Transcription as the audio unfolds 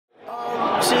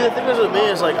See, the thing is with me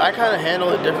is like I kind of handle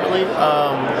it differently.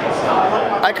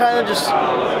 I kind of just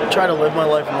try to live my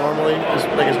life normally, as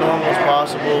normal as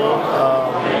possible.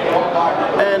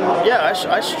 And yeah,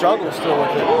 I struggle still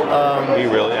with it. You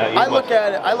really? Yeah, I look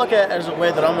at it as a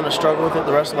way that I'm going to struggle with it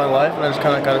the rest of my life, and I just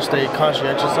kind of got to stay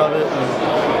conscientious of it.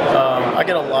 And, I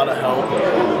get a lot of help.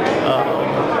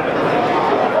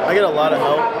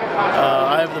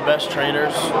 I have the best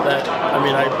trainers that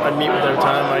I meet with every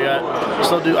time. I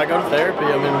go to therapy.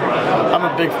 I mean, I'm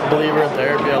a big believer in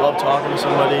therapy. I love talking to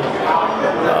somebody.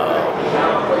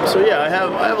 So yeah, I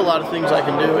have a lot of things I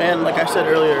can do, and like I said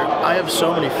earlier, I have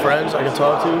so many friends I can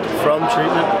talk to from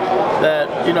treatment that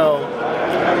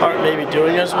aren't maybe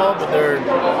doing as well, but they're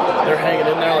hanging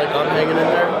in there like I'm hanging in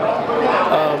there.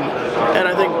 And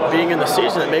I think being in the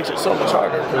season, it makes it so much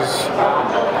harder because,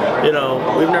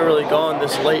 we've never really gone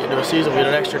this late into a season. We had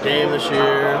an extra game this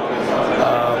year.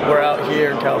 We're out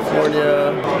here in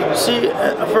California. See,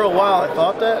 for a while I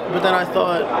thought that, but then I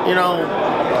thought,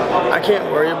 I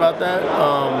can't worry about that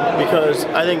because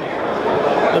I think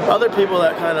the other people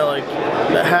that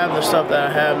that have the stuff that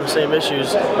I have, the same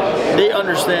issues, they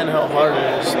understand how hard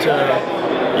it is to,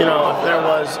 if there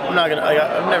was,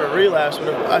 I've never relapsed, but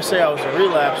if I say I was a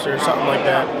relapser or something like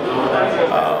that,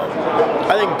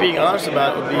 I think being honest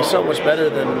about it would be so much better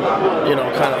than,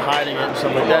 kind of hiding it and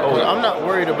stuff like that. Because I'm not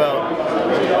worried about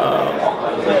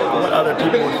what other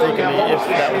people would think of me if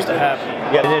that was to happen.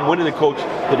 Yeah, and then when did the coach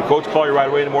call you right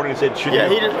away in the morning and said, should you? Yeah,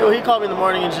 he called me in the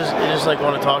morning and just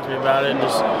want to talk to me about it, and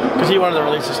just because he wanted to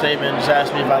release a statement, just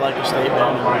asked me if I liked the statement.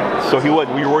 So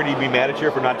were you worried he'd be mad at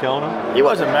you for not telling him? He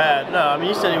wasn't mad. No, I mean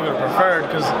he said he would have preferred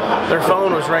because their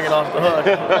phone was ringing off the hook.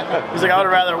 He's like, I would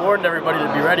have rather warned everybody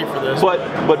to be ready for this.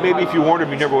 But maybe if you warned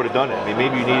him, you never would have done it. I mean,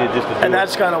 maybe you needed just to do And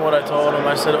that's kind of what I told him.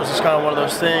 I said it was just kind of one of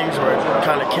those things where it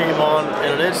kind of came on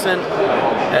in an instant,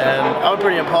 and I'm a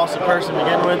pretty impulsive person to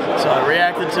begin with, so I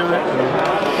reacted to it.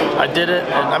 I did it,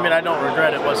 and I don't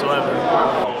regret it whatsoever.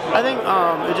 I think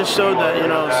it just showed that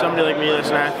somebody like me that's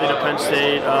an athlete at Penn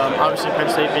State, obviously Penn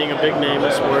State being a big name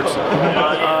in sports,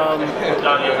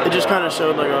 it just kind of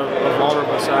showed like a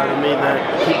vulnerable side of me that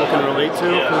people can relate to.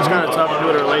 It's kind of tough for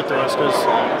people to relate to us because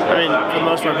for the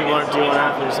most part people aren't D1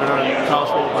 athletes, they're not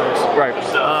college football players. Right.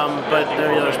 But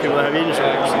there's people that have eating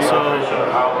disorders, so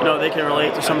they can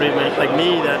relate to somebody like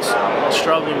me that's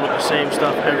struggling with the same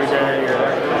stuff every day or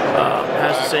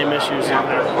has the same issues. And,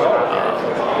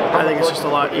 I think it's just a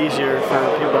lot easier for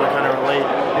people to kind of relate.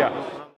 Yeah.